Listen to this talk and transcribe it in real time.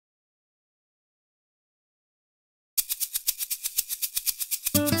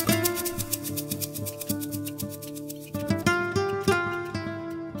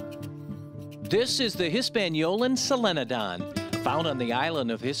This is the Hispaniolan Solenodon, found on the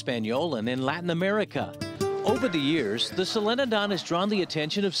island of Hispaniola in Latin America. Over the years, the Solenodon has drawn the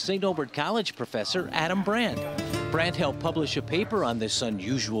attention of St. Norbert College professor Adam Brandt. Brandt helped publish a paper on this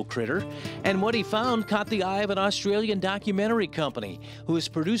unusual critter, and what he found caught the eye of an Australian documentary company who is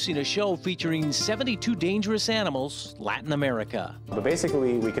producing a show featuring 72 dangerous animals, Latin America. But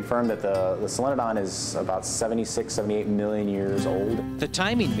basically, we confirmed that the Solenodon is about 76, 78 million years old. The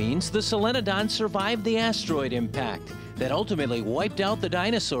timing means the Solenodon survived the asteroid impact that ultimately wiped out the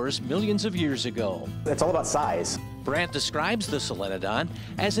dinosaurs millions of years ago. It's all about size. Brandt describes the Solenodon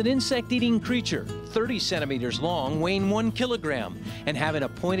as an insect-eating creature, 30 centimeters long, weighing 1 kilogram, and having a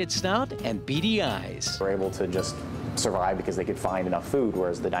pointed snout and beady eyes. They're able to just survive because they could find enough food,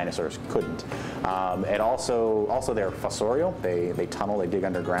 whereas the dinosaurs couldn't. And also they're fossorial. They tunnel, they dig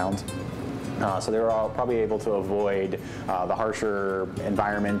underground. So they were all probably able to avoid the harsher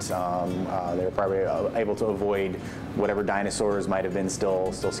environment. They were probably able to avoid whatever dinosaurs might have been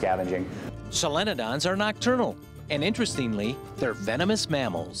still scavenging. Solenodons are nocturnal, and interestingly, they're venomous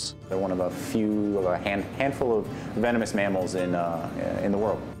mammals. They're one of a handful of venomous mammals in the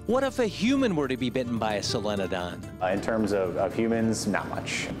world. What if a human were to be bitten by a Solenodon? In terms of humans, not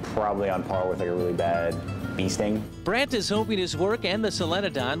much. Probably on par with like a really bad bee sting. Brandt is hoping his work and the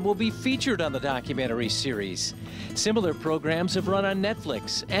Solenodon will be featured on the documentary series. Similar programs have run on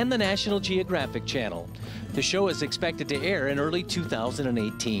Netflix and the National Geographic Channel. The show is expected to air in early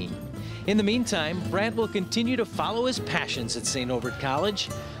 2018. In the meantime, Brandt will continue to follow his passions at St. Norbert College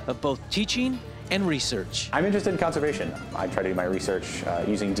of both teaching and research. I'm interested in conservation. I try to do my research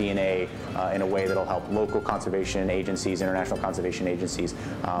using DNA in a way that'll help local conservation agencies, international conservation agencies,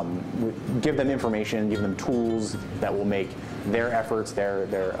 give them information, give them tools that will make their efforts,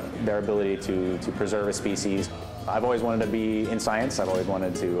 their ability to preserve a species. I've always wanted to be in science. I've always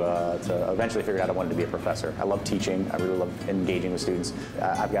wanted to eventually figure out I wanted to be a professor. I love teaching. I really love engaging with students.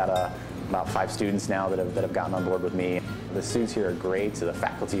 I've got about 5 students now that have gotten on board with me. The students here are great, so the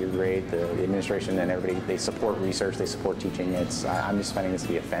faculty are great, the administration and everybody, they support research, they support teaching. I'm just finding this to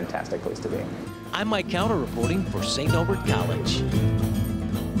be a fantastic place to be. I'm Mike Counter reporting for St. Norbert College.